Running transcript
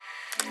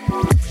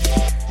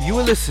You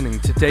are listening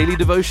to Daily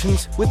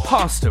Devotions with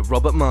Pastor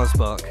Robert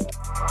Marsbach.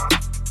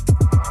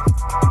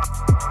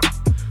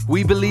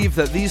 We believe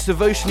that these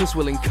devotions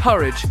will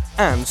encourage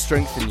and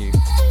strengthen you.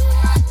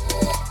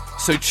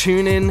 So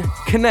tune in,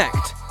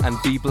 connect, and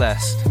be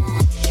blessed.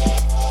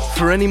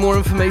 For any more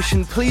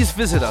information, please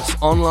visit us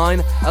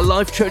online at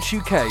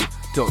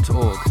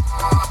lifechurchuk.org.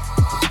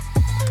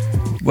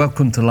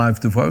 Welcome to Live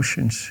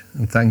Devotions,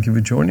 and thank you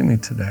for joining me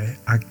today.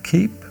 I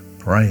Keep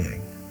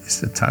Praying is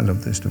the title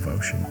of this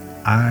devotion.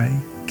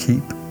 I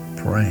keep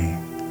praying.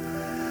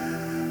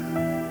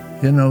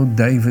 You know,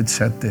 David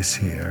said this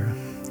here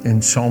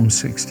in Psalm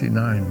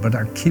 69, but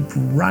I keep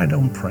right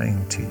on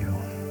praying to you.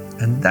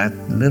 And that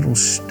little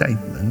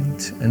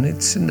statement, and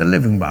it's in the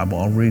Living Bible,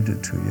 I'll read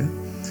it to you,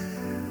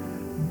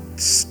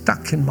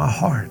 stuck in my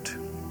heart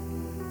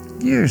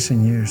years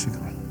and years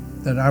ago,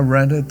 that I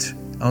read it,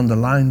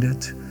 underlined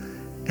it,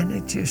 and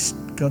it just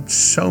got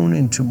sewn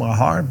into my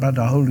heart by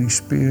the Holy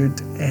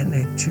Spirit, and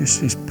it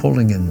just is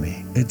pulling in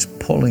me. It's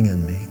pulling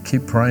in me.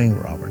 Keep praying,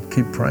 Robert.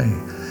 Keep praying.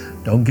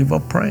 Don't give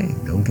up praying.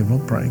 Don't give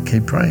up praying.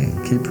 Keep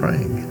praying. Keep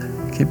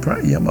praying. Keep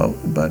praying. Yeah,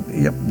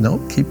 no,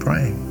 keep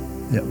praying.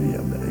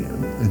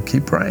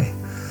 Keep praying.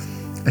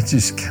 I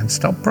just can't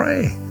stop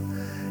praying.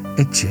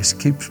 It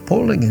just keeps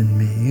pulling in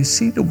me. You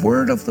see, the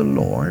word of the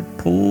Lord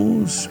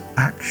pulls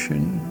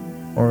action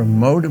or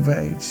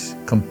motivates,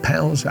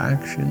 compels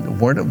action, the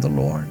word of the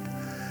Lord,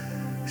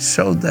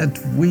 so that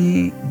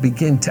we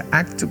begin to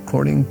act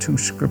according to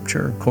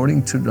Scripture,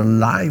 according to the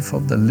life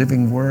of the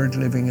living word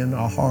living in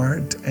our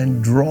heart,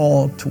 and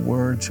draw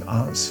towards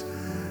us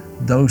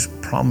those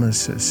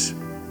promises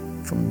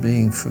from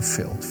being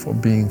fulfilled, for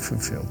being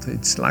fulfilled.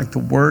 It's like the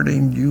word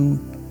in you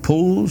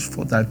pulls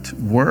for that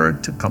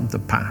word to come to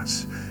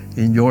pass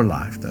in your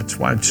life. That's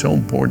why it's so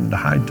important to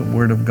hide the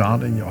word of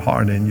God in your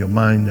heart and your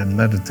mind and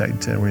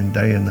meditate therein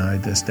day and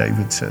night, as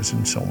David says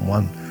in Psalm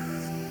 1.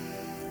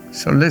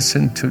 So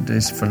listen to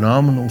this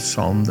phenomenal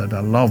psalm that I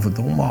love with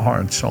all my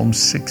heart, Psalm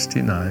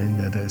 69,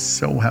 that has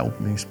so helped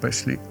me,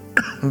 especially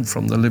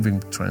from the Living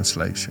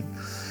Translation.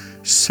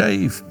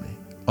 Save me,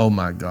 oh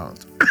my God.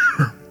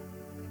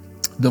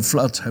 The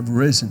floods have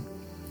risen.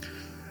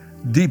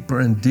 Deeper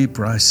and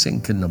deeper I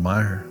sink in the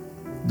mire.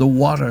 The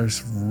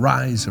waters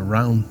rise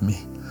around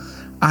me.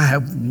 I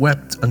have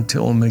wept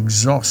until I'm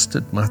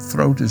exhausted. My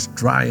throat is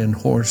dry and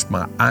hoarse.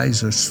 My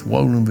eyes are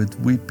swollen with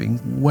weeping,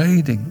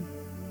 waiting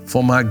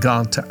for my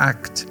God to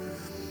act.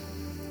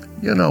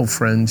 You know,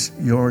 friends,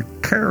 your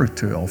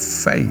character of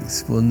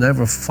faith will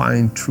never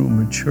find true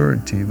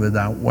maturity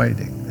without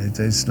waiting. It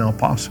is not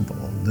possible.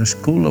 The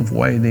school of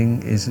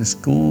waiting is a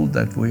school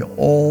that we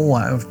all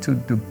have to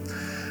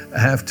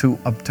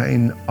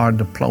obtain our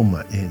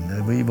diploma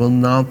in. We will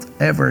not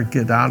ever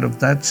get out of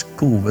that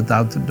school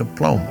without the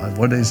diploma.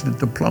 What is the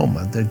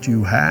diploma? That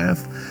you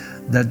have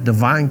that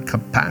divine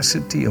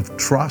capacity of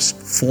trust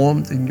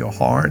formed in your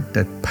heart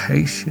that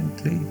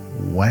patiently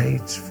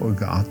waits for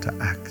God to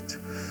act.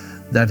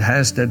 That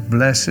has that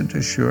blessed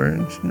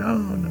assurance.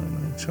 No,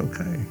 it's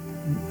okay.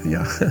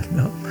 Yeah,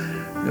 no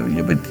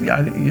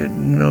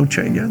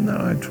change. Yeah, no,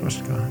 I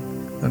trust God.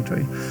 I'll tell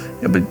you.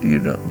 Yeah, but you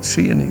don't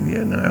see any.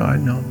 Yeah, no, I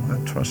know. I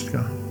trust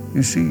God.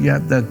 You see, you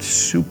have that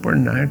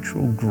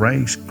supernatural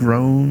grace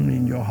grown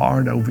in your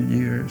heart over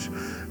years.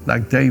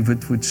 Like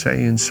David would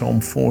say in Psalm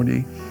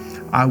 40,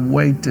 I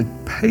waited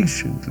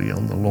patiently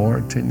on the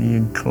Lord, and He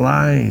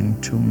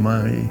inclined to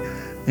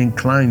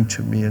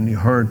me, and He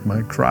heard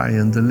my cry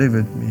and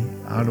delivered me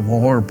out of a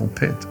horrible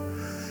pit.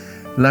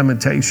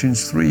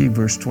 Lamentations 3,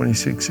 verse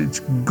 26, it's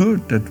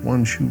good that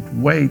one should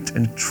wait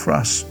and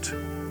trust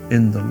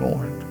in the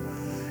Lord.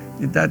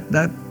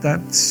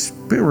 That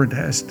spirit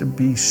has to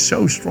be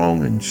so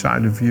strong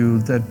inside of you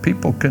that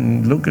people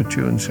can look at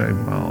you and say,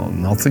 well,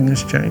 nothing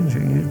is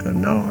changing. You go,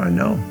 no, I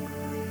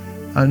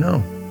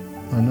know.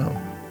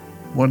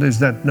 What is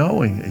that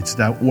knowing? It's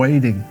that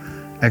waiting,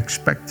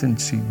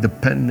 expectancy,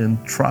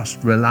 dependent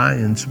trust,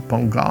 reliance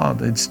upon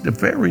God. It's the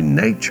very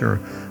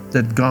nature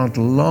that God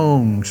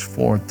longs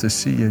for to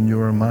see in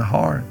your and my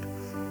heart.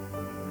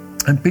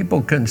 And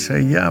people can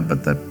say, yeah,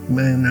 but that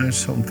man has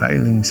some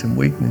failings and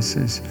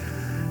weaknesses.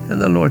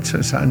 And the Lord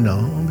says, I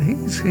know,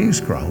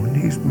 he's grown,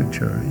 he's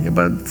mature. Yeah,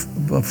 but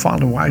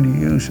Father, why do you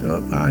use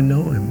I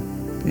know him.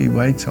 He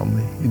waits on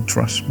me, he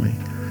trusts me.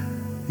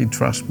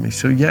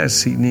 So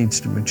yes, he needs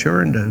to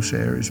mature in those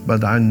areas,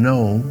 but I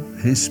know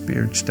his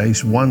spirit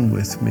stays one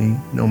with me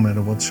no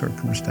matter what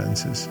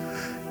circumstances.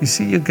 You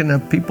see, you can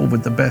have people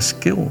with the best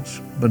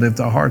skills, but if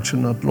their hearts are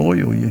not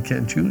loyal, you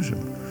can't use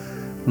them.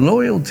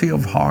 Loyalty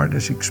of heart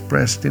is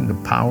expressed in the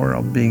power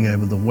of being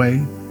able to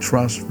wait,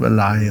 trust,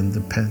 rely, and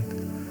depend.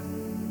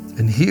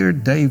 And here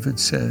David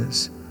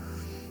says,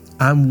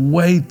 I'm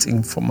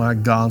waiting for my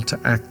God to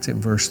act in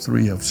verse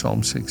 3 of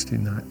Psalm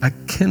 69. I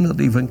cannot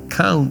even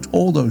count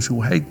all those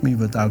who hate me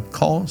without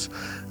cause.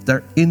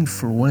 They're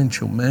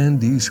influential men,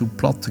 these who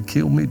plot to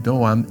kill me.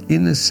 Though I'm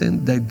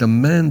innocent, they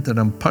demand that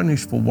I'm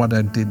punished for what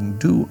I didn't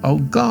do. Oh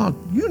God,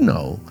 you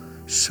know,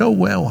 so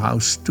well how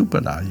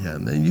stupid I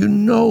am, and you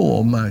know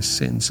all my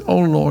sins. O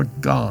Lord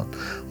God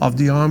of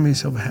the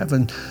armies of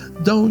heaven,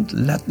 don't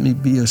let me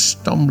be a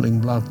stumbling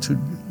block to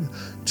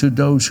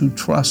those who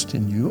trust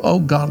in you. O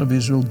God of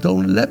Israel,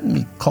 don't let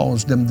me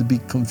cause them to be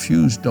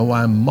confused, though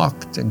I am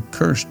mocked and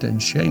cursed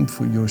and shamed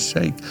for your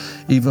sake.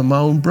 Even my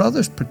own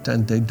brothers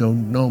pretend they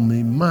don't know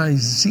me. My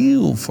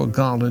zeal for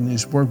God and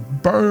his work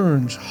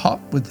burns hot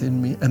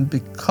within me, and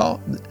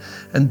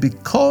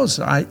because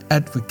I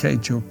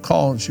advocate your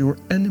cause, your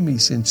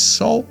enemies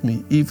insult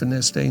me, even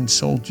as they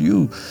insult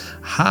you.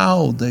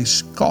 How they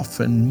scoff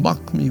and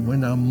mock me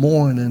when I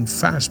mourn and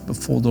fast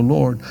before the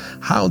Lord.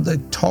 How they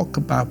talk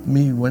about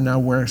me when I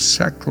wear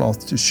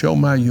sackcloth to show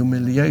my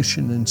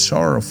humiliation and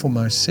sorrow for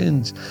my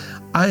sins.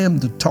 I am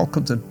the talk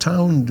of the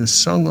town, the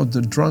song of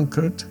the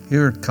drunkard.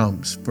 Here it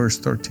comes, verse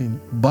 13.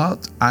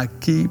 But I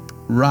keep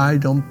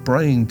right on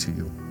praying to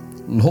you,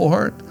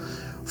 Lord,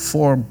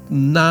 for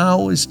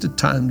now is the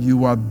time.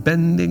 You are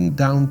bending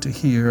down to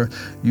hear.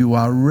 You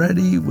are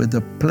ready with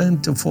a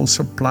plentiful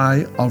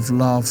supply of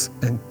love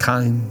and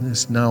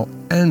kindness. Now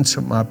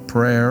answer my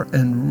prayer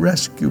and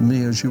rescue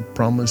me as you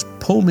promised.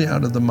 Pull me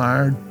out of the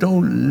mire.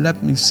 Don't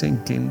let me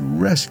sink in.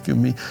 Rescue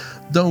me.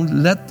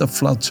 Don't let the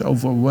floods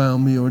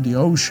overwhelm me or the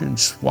ocean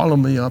swallow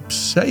me up.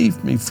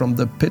 Save me from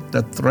the pit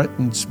that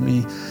threatens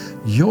me.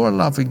 Your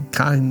loving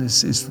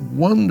kindness is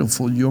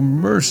wonderful. Your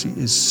mercy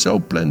is so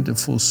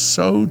plentiful,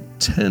 so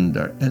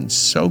tender and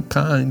so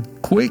kind.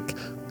 Quick,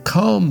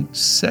 come,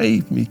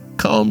 save me.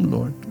 Come,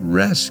 Lord,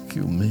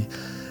 rescue me.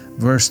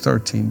 Verse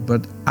 13,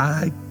 but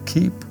I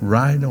keep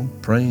right on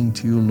praying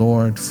to you,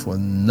 Lord, for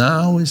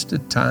now is the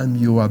time.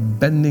 You are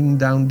bending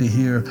down to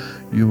hear.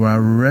 You are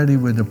ready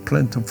with a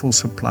plentiful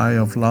supply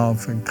of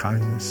love and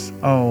kindness.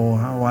 Oh,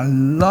 how I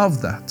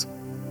love that.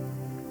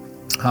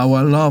 How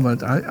I love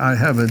it. I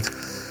have it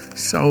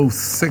so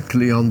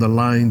thickly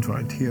underlined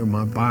right here in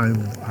my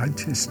Bible.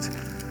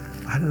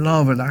 I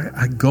love it.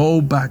 I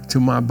go back to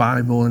my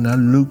Bible and I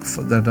look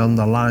for that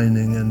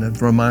underlining, and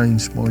it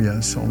reminds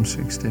me, Psalm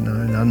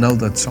 69. I know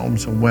that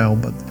Psalms are well,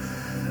 but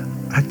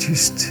I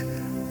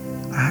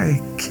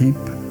keep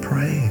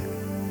praying.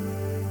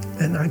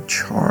 And I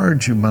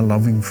charge you, my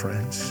loving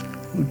friends,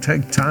 who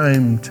take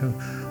time to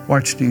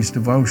watch these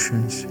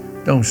devotions,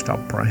 don't stop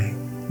praying.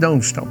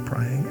 Don't stop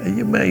praying. And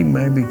you may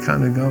maybe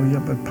kind of go,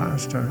 yeah, but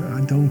Pastor,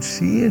 I don't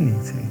see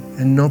anything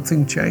and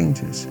nothing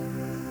changes.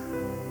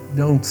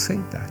 Don't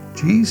think that.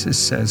 Jesus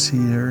says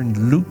here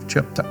in Luke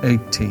chapter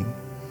 18,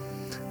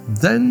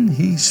 then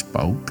he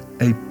spoke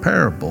a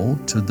parable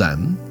to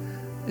them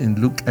in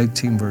Luke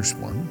 18 verse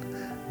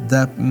 1,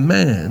 that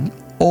man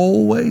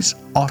always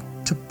ought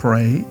to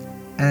pray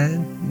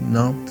and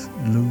not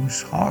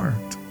lose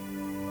heart.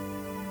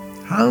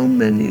 How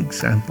many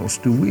examples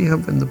do we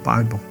have in the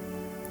Bible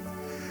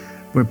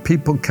where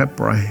people kept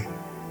praying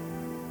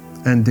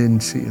and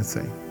didn't see a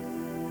thing?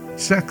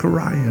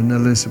 Zechariah and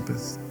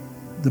Elizabeth,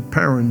 the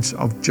parents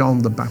of John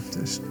the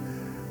Baptist.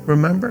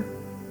 Remember?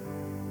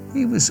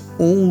 He was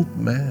old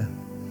man.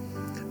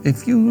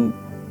 If you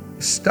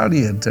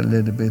study it a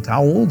little bit,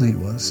 how old he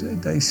was,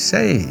 they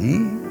say,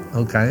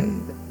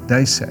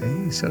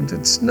 so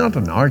it's not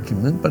an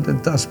argument, but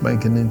it does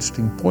make an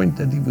interesting point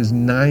that he was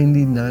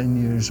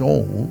 99 years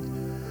old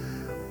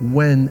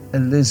when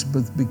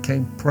Elizabeth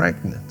became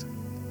pregnant.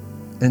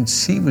 And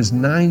she was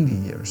 90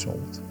 years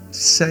old,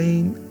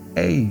 same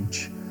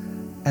age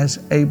as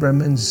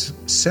Abraham and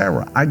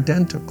Sarah,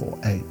 identical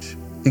age,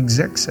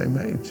 exact same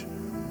age.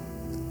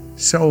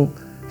 So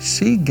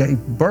she gave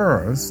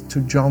birth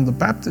to John the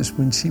Baptist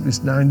when she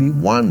was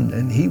 91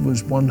 and he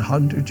was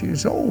 100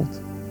 years old,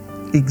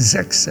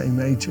 exact same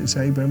age as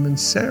Abraham and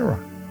Sarah.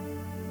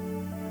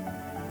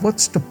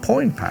 What's the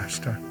point,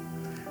 Pastor?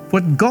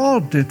 What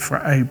God did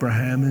for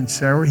Abraham and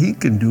Sarah, he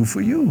can do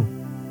for you.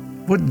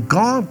 What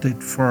God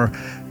did for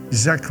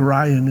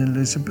Zechariah and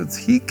Elizabeth,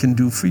 he can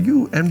do for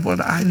you. And what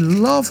I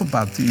love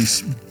about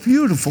these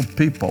beautiful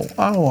people,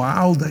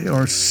 how they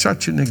are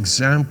such an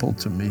example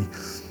to me.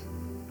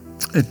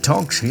 It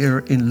talks here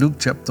in Luke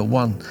chapter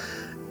 1.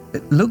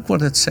 Look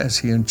what it says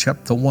here in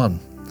chapter 1.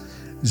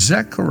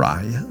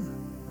 Zechariah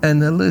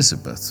and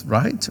Elizabeth,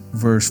 right?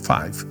 Verse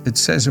 5. It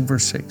says in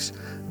verse 6,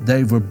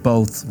 they were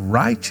both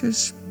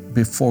righteous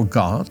before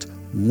God,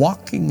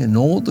 walking in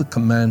all the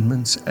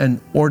commandments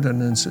and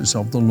ordinances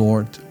of the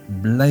Lord,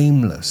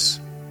 blameless.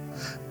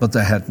 But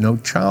they had no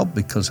child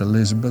because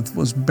Elizabeth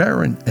was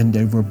barren, and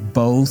they were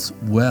both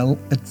well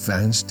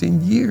advanced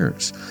in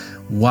years.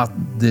 What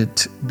did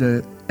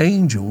the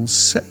angel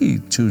say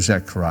to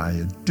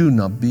Zechariah? Do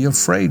not be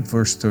afraid.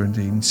 Verse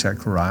 13,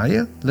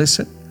 Zechariah,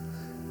 listen.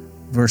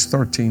 Verse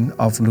 13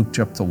 of Luke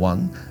chapter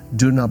 1,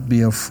 do not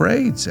be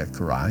afraid,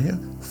 Zechariah,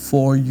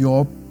 for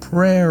your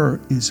prayer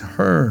is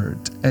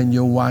heard, and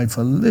your wife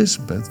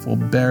Elizabeth will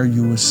bear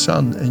you a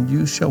son, and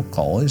you shall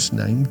call his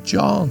name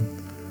John.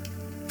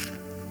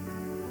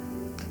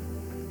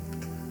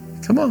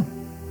 Come on.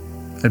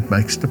 It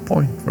makes the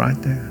point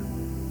right there.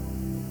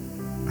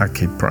 I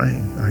keep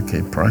praying.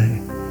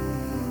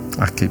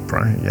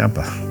 Yeah,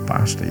 but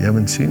Pastor, you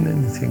haven't seen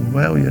anything.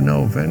 Well,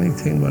 if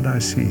anything what I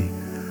see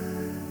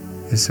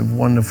is a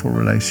wonderful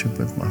relationship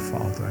with my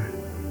Father.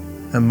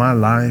 And my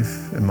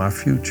life and my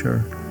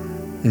future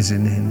is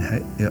in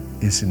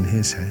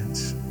His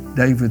hands.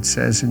 David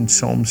says in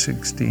Psalm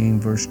 16,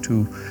 verse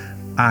 2,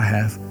 I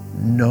have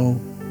no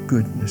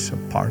goodness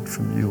apart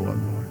from you, O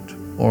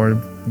Lord. Or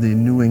the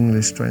New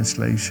English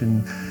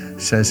translation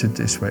says it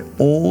this way,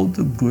 all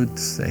the good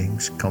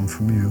things come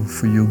from you,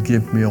 for you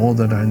give me all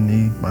that I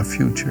need. My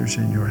future's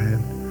in your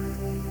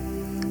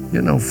hand.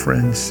 You know,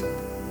 friends,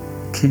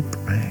 keep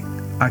praying.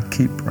 I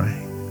keep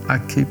praying. I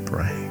keep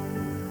praying.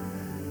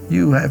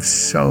 You have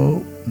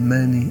so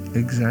many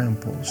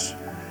examples.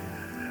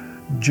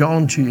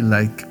 John G.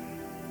 Lake,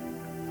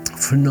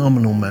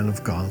 phenomenal man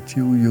of God.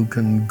 You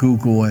can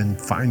Google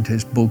and find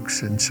his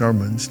books and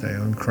sermons. They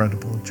are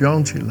incredible.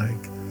 John G.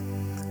 Lake,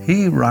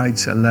 he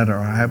writes a letter.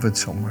 I have it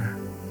somewhere.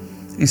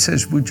 He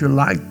says, would you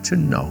like to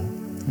know,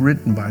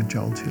 written by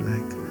John G.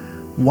 Lake,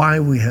 why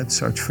we had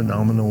such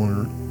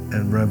phenomenal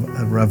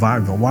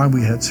revival, why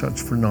we had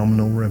such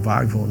phenomenal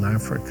revival in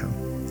Africa?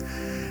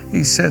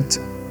 He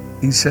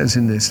says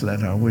in this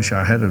letter, I wish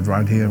I had it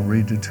right here and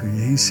read it to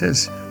you. He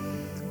says,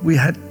 we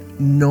had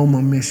no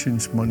more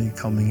missions money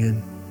coming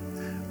in.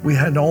 We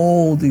had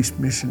all these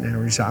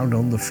missionaries out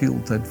on the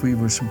field that we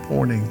were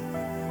supporting.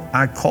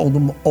 I called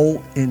them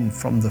all in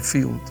from the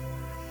field.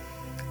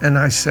 And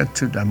I said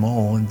to them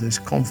all in this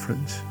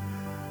conference,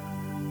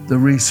 the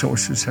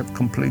resources have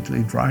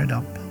completely dried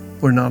up.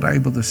 We're not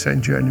able to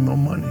send you any more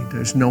money.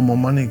 There's no more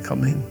money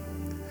coming.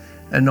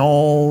 And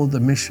all the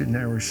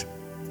missionaries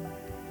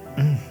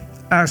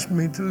asked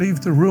me to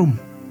leave the room.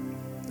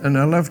 And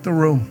I left the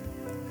room.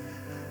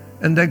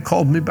 And they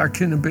called me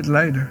back in a bit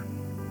later.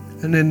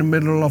 And in the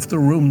middle of the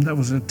room, there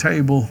was a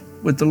table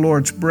with the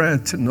Lord's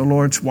bread and the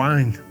Lord's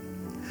wine.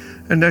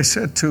 And they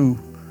said to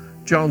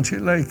John G.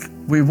 Lake,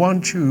 we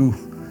want you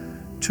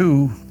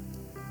to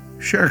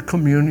share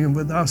communion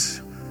with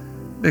us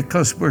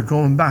because we're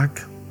going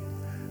back.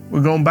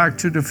 We're going back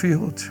to the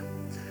field.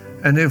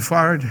 And if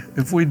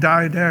we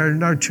die there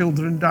and our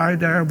children die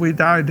there, we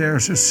die there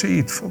as a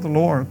seed for the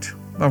Lord.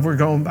 But we're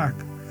going back.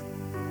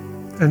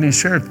 And he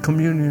shared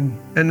communion.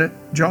 And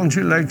John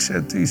G. Lake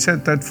said, he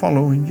said that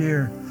following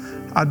year,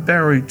 I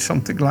buried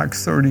something like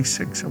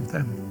 36 of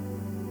them.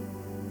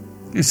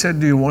 He said,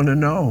 do you want to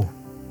know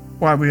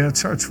why we had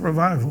such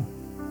revival?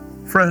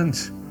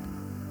 Friends,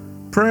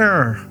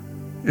 prayer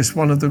is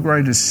one of the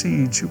greatest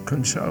seeds you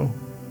can sow.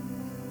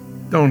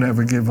 Don't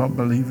ever give up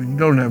believing.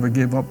 Don't ever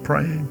give up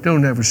praying.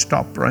 Don't ever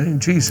stop praying.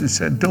 Jesus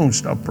said, don't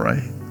stop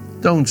praying.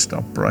 Don't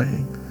stop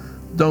praying.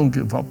 Don't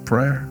give up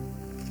prayer.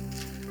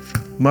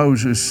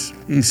 Moses,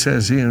 he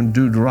says here in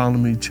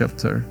Deuteronomy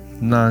chapter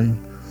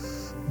 9,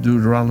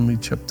 Deuteronomy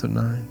chapter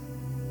 9.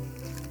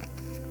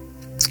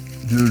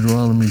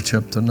 Deuteronomy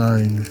chapter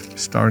 9,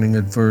 starting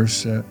at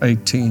verse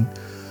 18.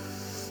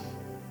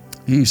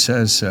 He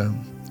says,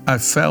 I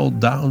fell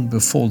down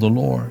before the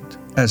Lord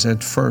as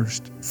at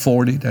first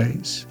 40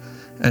 days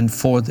and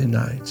 40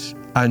 nights.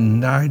 I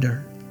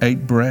neither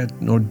ate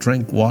bread nor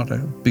drank water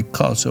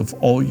because of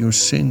all your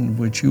sin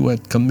which you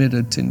had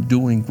committed in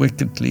doing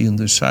wickedly in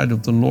the sight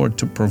of the Lord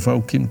to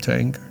provoke him to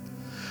anger.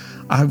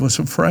 I was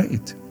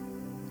afraid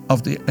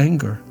of the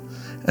anger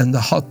and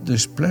the hot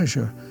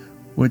displeasure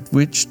with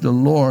which the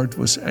Lord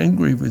was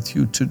angry with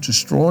you to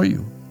destroy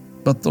you.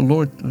 But the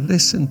Lord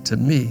listened to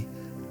me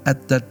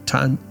at that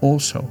time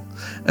also.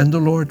 And the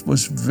Lord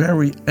was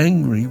very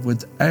angry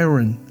with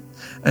Aaron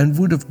and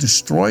would have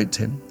destroyed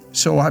him.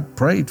 So I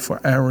prayed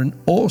for Aaron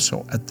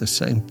also at the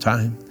same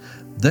time.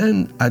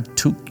 Then I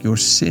took your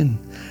sin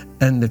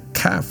and the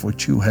calf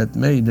which you had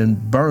made and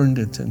burned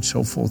it, and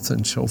so forth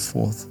and so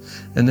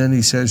forth. And then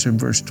he says in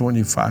verse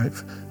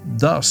 25,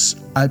 thus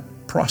I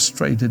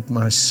prostrated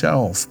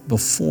myself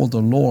before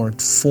the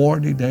Lord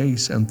 40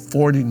 days and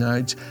 40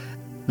 nights.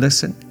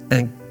 Listen,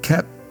 and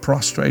kept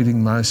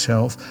prostrating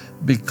myself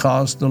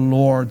because the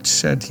Lord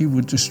said he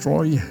would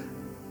destroy you.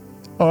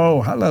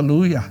 Oh,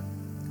 hallelujah.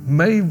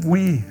 May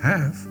we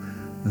have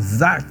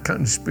that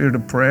kind of spirit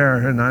of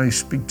prayer. And I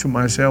speak to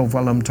myself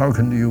while I'm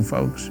talking to you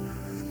folks.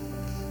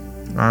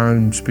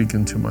 I'm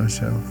speaking to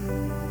myself.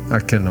 I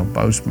cannot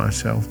boast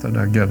myself that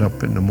I get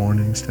up in the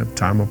mornings to have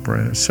time of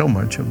prayer. So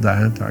much of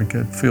that, I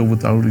get filled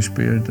with the Holy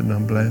Spirit and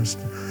I'm blessed.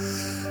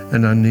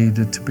 And I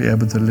needed to be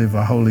able to live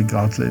a holy,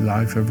 godly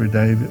life every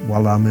day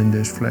while I'm in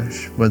this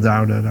flesh.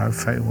 Without it, I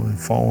fail and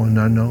fall, and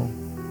I know.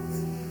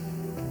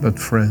 But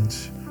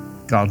friends,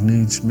 God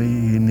needs me,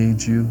 he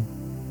needs you.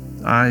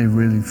 I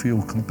really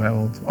feel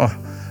compelled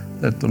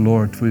that the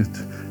Lord would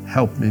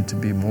help me to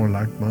be more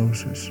like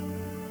Moses.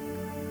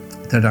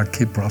 That I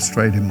keep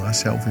prostrating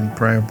myself in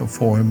prayer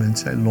before him and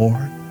say,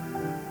 Lord,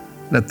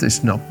 let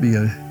this not be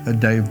a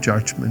day of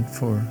judgment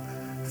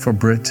for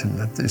Britain.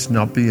 Let this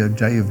not be a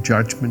day of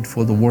judgment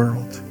for the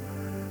world,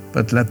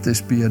 but let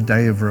this be a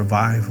day of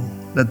revival.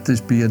 Let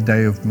this be a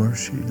day of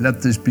mercy.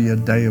 Let this be a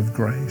day of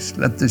grace.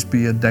 Let this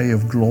be a day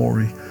of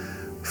glory.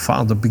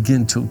 Father,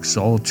 begin to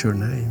exalt your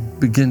name.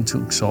 Begin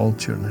to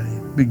exalt your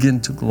name.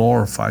 Begin to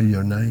glorify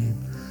your name.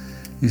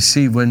 You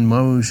see, when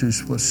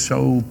Moses was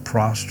so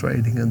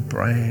prostrating and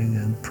praying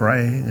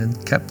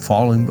and kept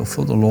falling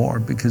before the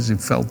Lord because he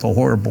felt the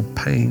horrible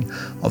pain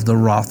of the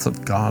wrath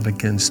of God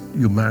against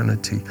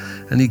humanity,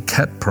 and he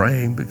kept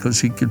praying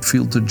because he could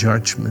feel the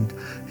judgment,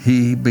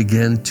 he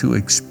began to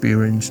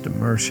experience the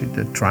mercy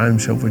that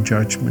triumphs over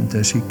judgment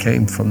as he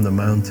came from the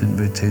mountain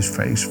with his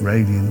face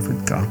radiant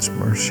with God's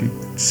mercy,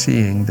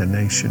 seeing the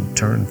nation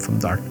turn from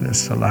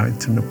darkness to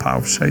light and the power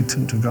of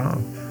Satan to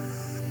God.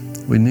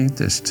 We need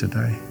this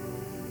today.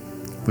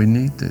 We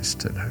need this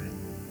today.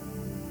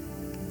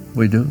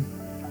 We do.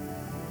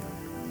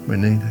 We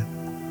need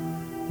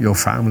it. Your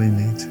family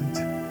needs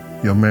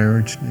it. Your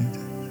marriage needs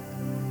it.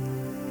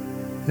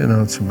 You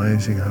know, it's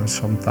amazing how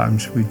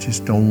sometimes we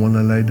just don't want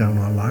to lay down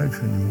our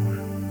life anymore.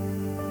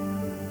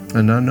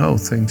 And I know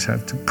things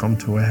have to come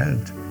to a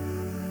head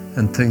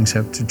and things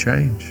have to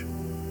change.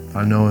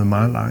 I know in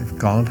my life,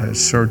 God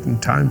has certain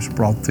times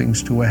brought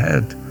things to a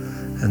head,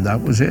 and that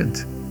was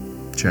it.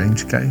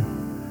 Change came.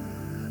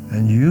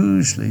 And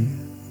usually,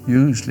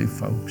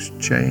 folks,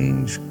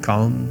 change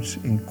comes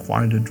in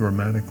quite a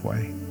dramatic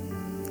way,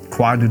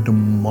 quite a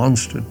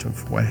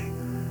demonstrative way,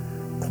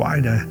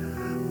 quite a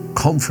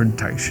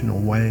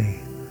confrontational way.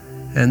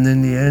 And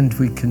in the end,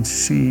 we can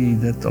see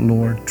that the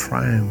Lord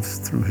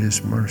triumphed through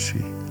his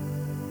mercy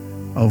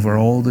over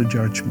all the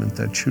judgment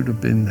that should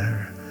have been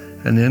there.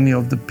 And any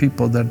of the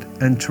people that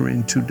enter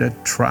into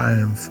that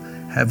triumph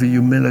have a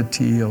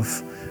humility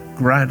of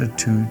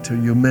gratitude, a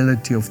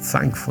humility of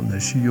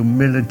thankfulness, a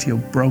humility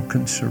of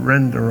broken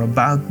surrender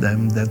about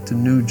them that the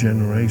new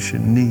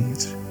generation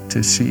needs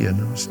to see in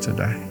us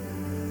today.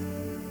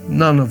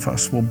 None of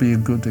us will be a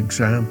good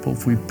example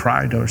if we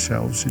pride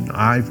ourselves in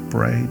I've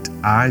prayed,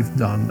 I've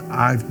done.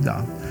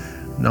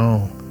 No,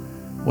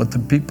 what the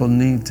people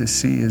need to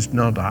see is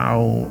not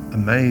how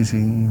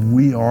amazing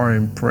we are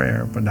in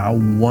prayer, but how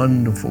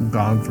wonderful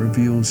God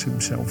reveals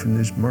himself in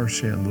his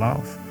mercy and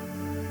love.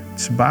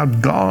 It's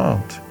about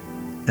God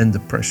and the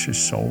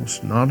precious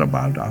souls, not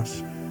about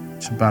us.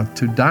 It's about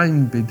to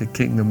thine be the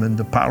kingdom and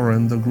the power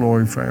and the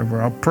glory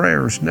forever. Our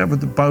prayer is never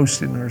to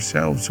boast in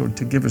ourselves or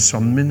to give us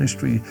some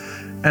ministry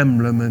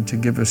emblem and to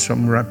give us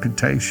some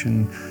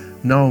reputation.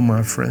 No,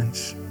 my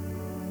friends.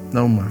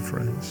 No, my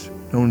friends.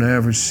 Don't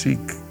ever seek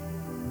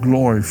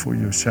glory for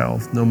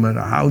yourself, no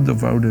matter how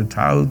devoted,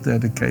 how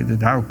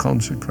dedicated, how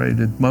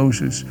consecrated.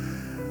 Moses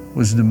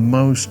was the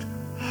most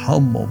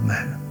humble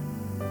man,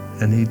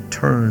 and he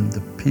turned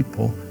the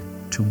people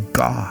to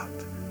God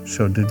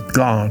so that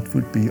God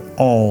would be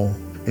all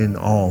in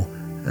all.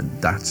 And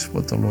that's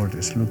what the Lord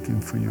is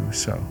looking for you.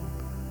 So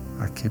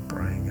I keep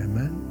praying.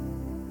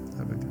 Amen.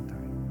 Have a good